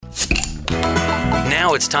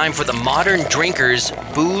Now it's time for the Modern Drinkers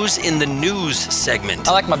Booze in the News segment.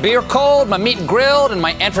 I like my beer cold, my meat grilled, and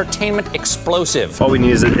my entertainment explosive. All we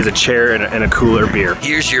need is a chair and a cooler beer.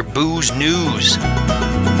 Here's your booze news.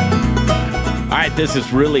 All right, this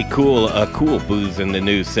is really cool, a cool Booze in the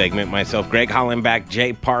News segment. Myself, Greg Hollenbach,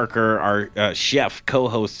 Jay Parker, our chef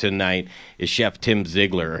co-host tonight is Chef Tim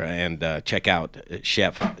Ziegler. And check out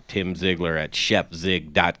Chef Tim Ziegler at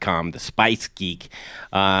chefzig.com, the Spice Geek.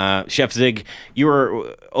 Chef Zig, you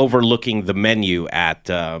were overlooking the menu at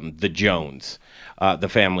the Jones. The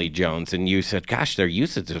family Jones, and you said, gosh, their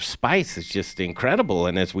usage of spice is just incredible.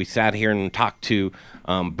 And as we sat here and talked to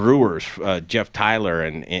brewers, Jeff Tyler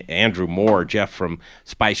and Andrew Moore, Jeff from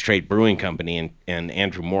Spice Trade Brewing Company and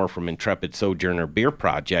Andrew Moore from Intrepid Sojourner Beer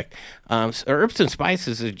Project, herbs and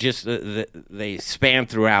spices are just, they span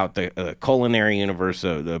throughout the culinary universe,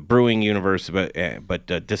 the brewing universe,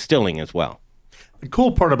 but distilling as well. The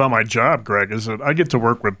cool part about my job, Greg, is that I get to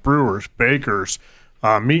work with brewers, bakers,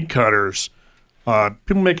 meat cutters,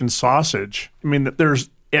 people making sausage. I mean,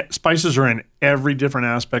 spices are in every different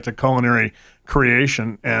aspect of culinary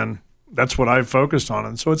creation, and that's what I've focused on.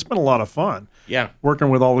 And so it's been a lot of fun. Yeah, working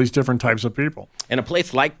with all these different types of people. And a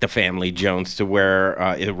place like the Family Jones, to where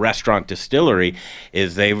a restaurant distillery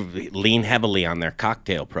is, they lean heavily on their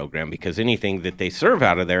cocktail program, because anything that they serve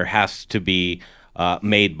out of there has to be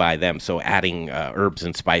made by them. So adding herbs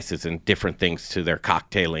and spices and different things to their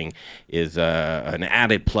cocktailing is an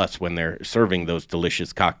added plus when they're serving those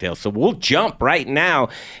delicious cocktails. So we'll jump right now,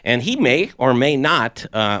 and he may or may not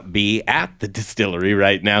be at the distillery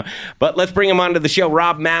right now, but let's bring him onto the show.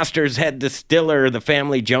 Rob Masters, head distiller, the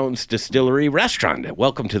Family Jones Distillery Restaurant.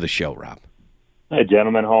 Welcome to the show, Rob. Hey,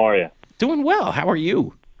 gentlemen, how are you? Doing well. How are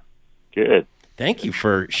you? Good. Thank you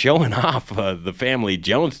for showing off the Family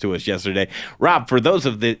Jones to us yesterday. Rob, for those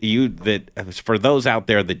out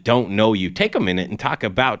there that don't know you, take a minute and talk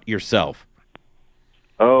about yourself.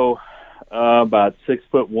 About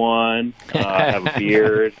 6'1". I have a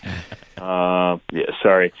beard. I've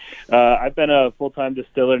been a full-time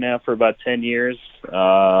distiller now for about 10 years.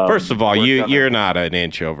 First of all, you're not an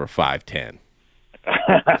inch over 5'10".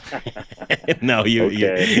 No, you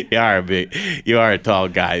are a tall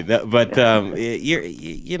guy, but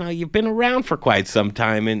you've been around for quite some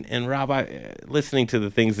time, and Rob, listening to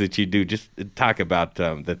the things that you do, just talk about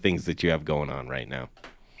the things that you have going on right now.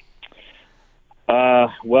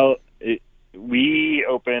 We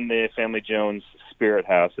opened the Family Jones Spirit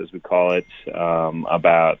House, as we call it,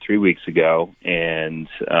 about 3 weeks ago, and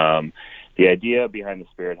the idea behind the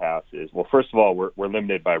Spirit House is, well, first of all, we're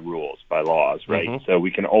limited by rules, by laws, right? Mm-hmm. So we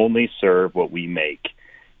can only serve what we make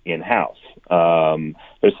in-house.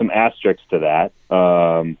 There's some asterisks to that.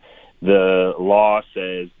 The law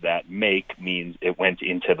says that make means it went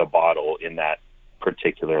into the bottle in that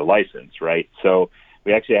particular license, right? So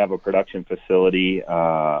we actually have a production facility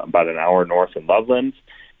about an hour north in Loveland,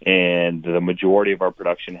 and the majority of our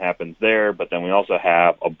production happens there, but then we also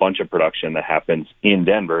have a bunch of production that happens in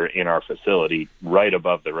Denver in our facility right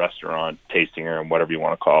above the restaurant, tasting room, whatever you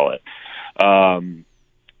want to call it.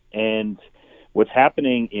 And what's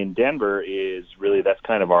happening in Denver is really that's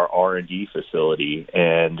kind of our R&D facility,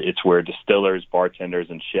 and it's where distillers, bartenders,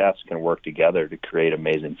 and chefs can work together to create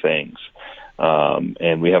amazing things.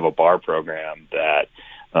 And we have a bar program that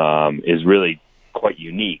is really quite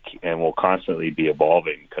unique and will constantly be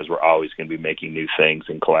evolving, because we're always going to be making new things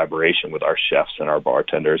in collaboration with our chefs and our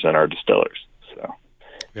bartenders and our distillers. So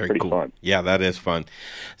very pretty cool. Fun. Yeah, that is fun.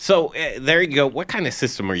 So there you go. What kind of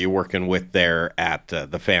system are you working with there at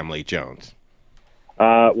the Family Jones?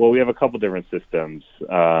 We have a couple different systems.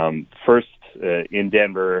 First, in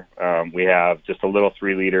Denver, we have just a little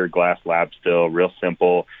 3-liter glass lab still, real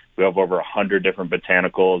simple. We have over 100 different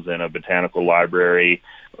botanicals in a botanical library,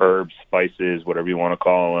 herbs, spices, whatever you want to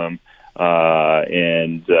call them.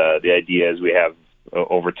 And the idea is we have,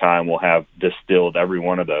 over time, we'll have distilled every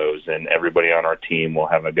one of those, and everybody on our team will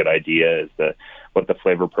have a good idea as to what the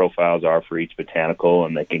flavor profiles are for each botanical,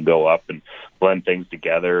 and they can go up and blend things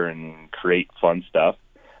together and create fun stuff.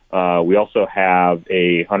 We also have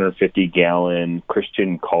a 150-gallon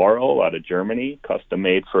Christian Carl out of Germany,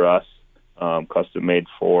 custom-made for us, custom-made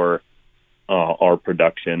for our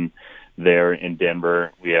production there in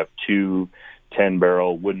Denver. We have 2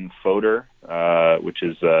 10-barrel wooden foeder, which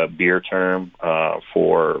is a beer term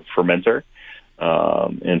for fermenter.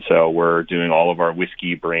 And so we're doing all of our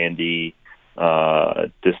whiskey, brandy,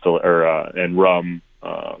 and rum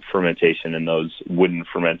fermentation in those wooden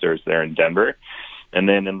fermenters there in Denver. And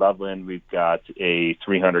then in Loveland, we've got a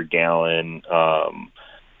 300-gallon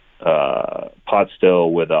pot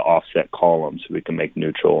still with an offset column, so we can make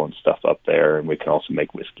neutral and stuff up there, and we can also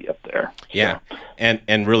make whiskey up there. Yeah, so.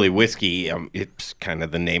 and really whiskey, it's kind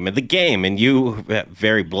of the name of the game, and you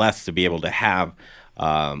very blessed to be able to have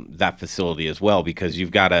that facility as well, because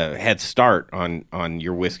you've got a head start on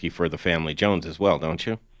your whiskey for the family Jones as well, don't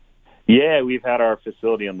you? Yeah, we've had our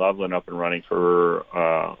facility in Loveland up and running for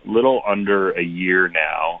a little under a year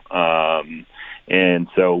now. And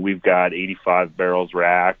so we've got 85 barrels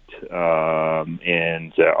racked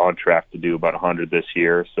and on track to do about 100 this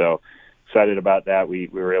year. So excited about that. We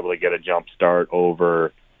were able to get a jump start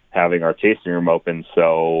over having our tasting room open.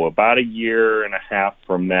 So about a year and a half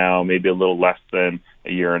from now, maybe a little less than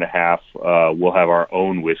a year and a half, we'll have our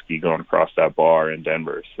own whiskey going across that bar in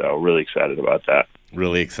Denver. So really excited about that.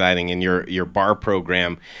 Really exciting. And your bar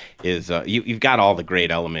program is you've got all the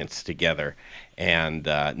great elements together. And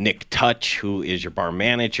Nick Touch, who is your bar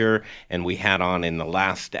manager, and we had on in the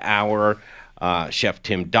last hour Chef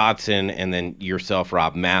Tim Dotson, and then yourself,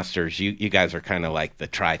 Rob Masters. You guys are kind of like the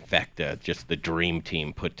trifecta, just the dream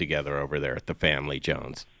team put together over there at the Family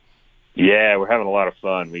Jones. Yeah, we're having a lot of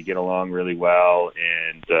fun. We get along really well,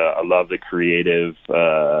 and I love the creative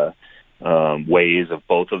ways of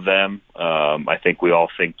both of them. I think we all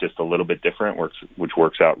think just a little bit different, which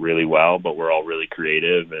works out really well, but we're all really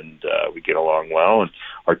creative, and we get along well, and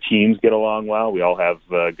our teams get along well. We all have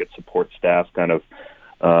good support staff kind of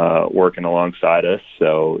working alongside us,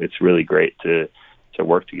 so it's really great to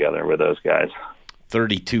work together with those guys.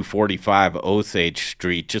 3245 Osage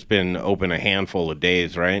Street, just been open a handful of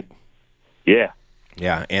days, right? Yeah.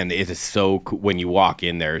 Yeah, and it is so cool. When you walk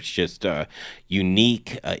in there, it's just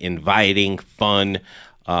unique, inviting, fun.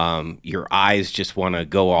 Your eyes just want to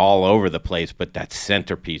go all over the place, but that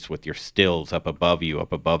centerpiece with your stills up above you,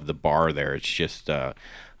 up above the bar there, it's just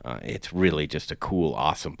it's really just a cool,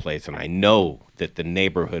 awesome place. And I know that the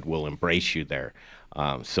neighborhood will embrace you there.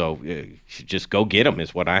 So you should just go get them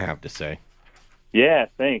is what I have to say. Yeah,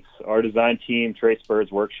 thanks. Our design team, Trace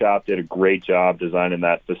Bird's Workshop, did a great job designing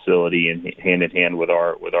that facility and hand in hand with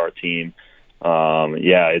our team.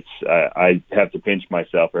 I have to pinch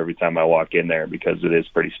myself every time I walk in there because it is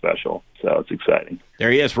pretty special. So it's exciting.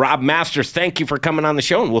 There he is, Rob Masters. Thank you for coming on the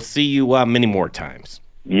show, and we'll see you many more times.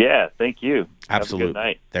 Yeah, thank you. Absolutely. Have a good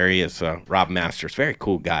night. There he is, Rob Masters. Very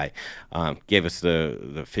cool guy. Gave us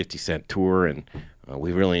the 50-cent tour, and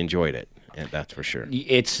we really enjoyed it. And that's for sure.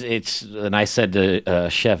 It's and I said to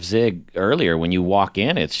Chef Zig earlier, when you walk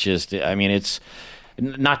in, it's just, I mean, it's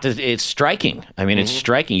not that it's striking. I mean, it's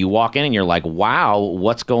striking. You walk in and you're like, wow,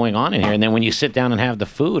 what's going on in here? And then when you sit down and have the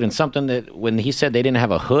food, and something that when he said they didn't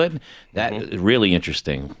have a hood, that really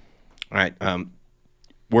interesting. All right.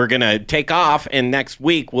 We're going to take off, and next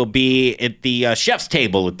week we'll be at the chef's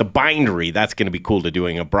table at the Bindery. That's going to be cool to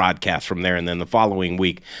doing a broadcast from there. And then the following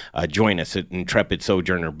week, join us at Intrepid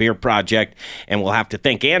Sojourner Beer Project. And we'll have to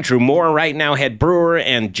thank Andrew Moore right now, head brewer,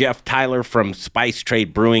 and Jeff Tyler from Spice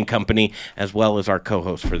Trade Brewing Company, as well as our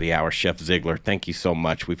co-host for the hour, Chef Ziegler. Thank you so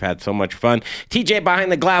much. We've had so much fun. TJ behind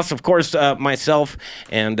the glass, of course, myself,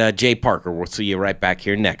 and Jay Parker. We'll see you right back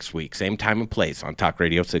here next week. Same time and place on Talk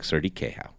Radio 630 KHOW.